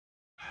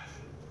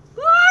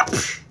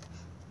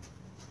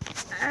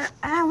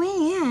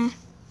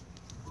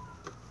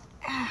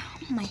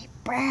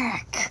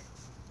back.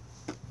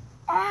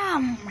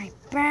 Ah, my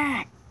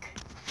back.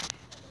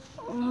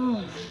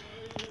 Oh,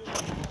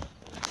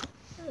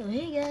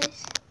 hey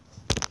guys.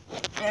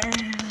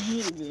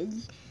 Hey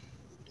dudes.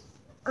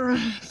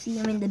 See,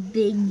 I'm in the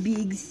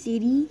big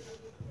city.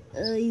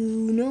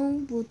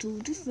 But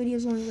this video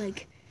is only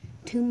like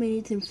 2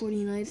 minutes and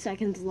 49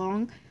 seconds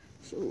long.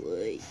 So,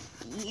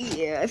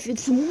 yeah, if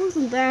it's more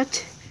than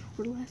that,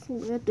 or less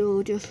than that,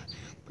 though, just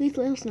please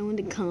let us know in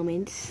the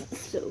comments.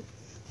 So,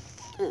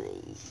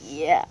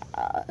 yeah.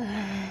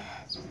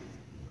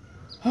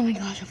 Oh my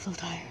gosh, I'm so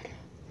tired.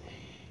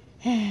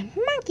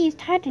 Monkey's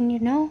tired, you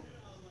know.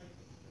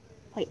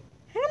 Wait,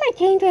 how do I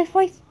change his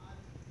voice?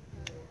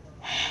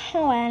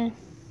 Oh well.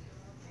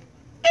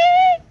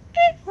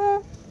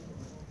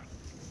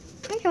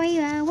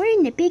 Anyway, we're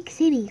in the big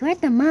city. We're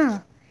at the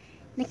mall.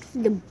 Next to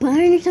the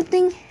barn or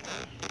something.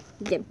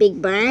 The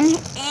big barn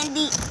and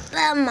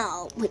the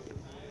mall.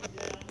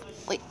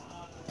 Wait.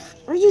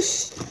 Are you...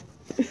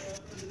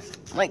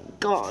 My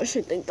gosh,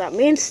 I think that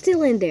man's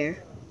still in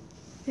there.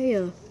 Hey,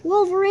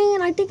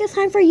 Wolverine, I think it's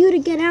time for you to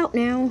get out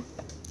now.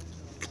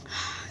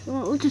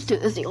 Well, we'll just do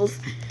this the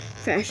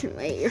old-fashioned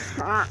way.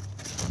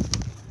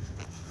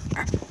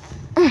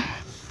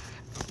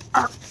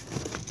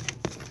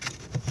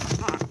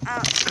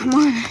 Come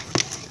on.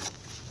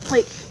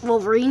 Wait,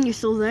 Wolverine, you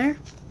still there?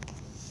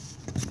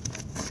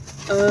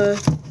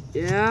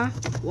 Yeah.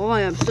 Well,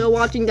 I'm still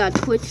watching that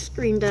Twitch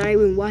stream that I've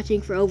been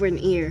watching for over an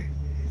year.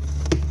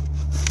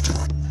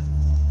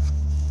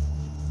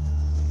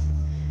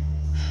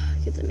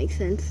 I guess that makes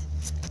sense.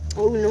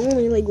 Oh no,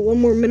 only like 1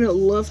 more minute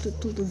left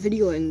until the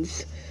video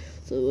ends.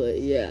 So,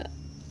 yeah.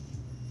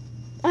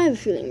 I have a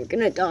feeling we're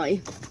gonna die.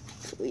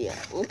 So, yeah,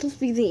 let's just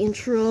be the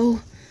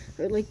intro.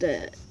 Or like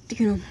the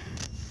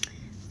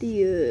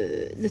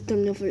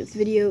thumbnail for this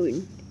video.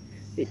 And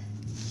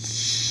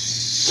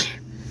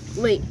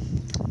wait,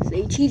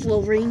 say cheese,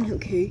 Wolverine.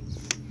 Okay,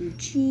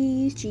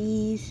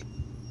 cheese.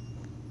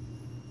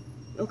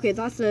 Okay,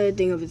 that's the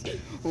thing of it.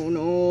 Oh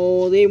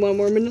no, they 1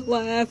 more minute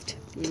left.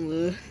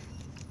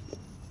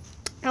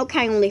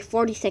 Okay, only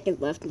 40 seconds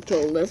left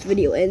until this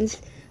video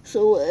ends.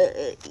 So,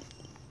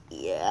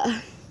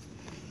 yeah.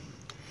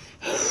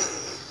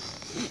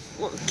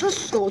 Let's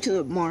just go to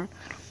the barn.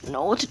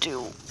 Know what to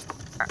do.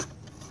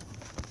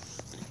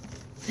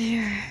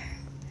 There.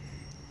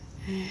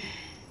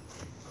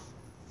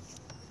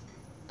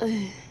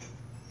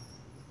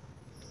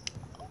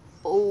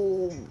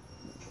 Oh,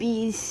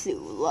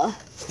 Bisula.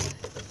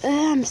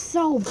 I'm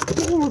so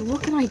bored.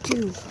 What can I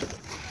do?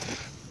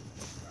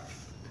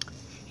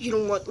 You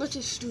know what? Let's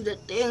just do that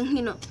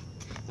thing.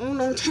 Oh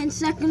no, 10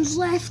 seconds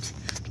left.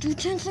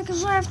 10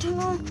 seconds left.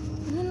 Oh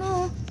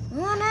no.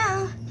 Oh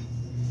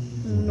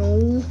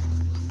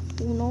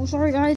no. Sorry, guys.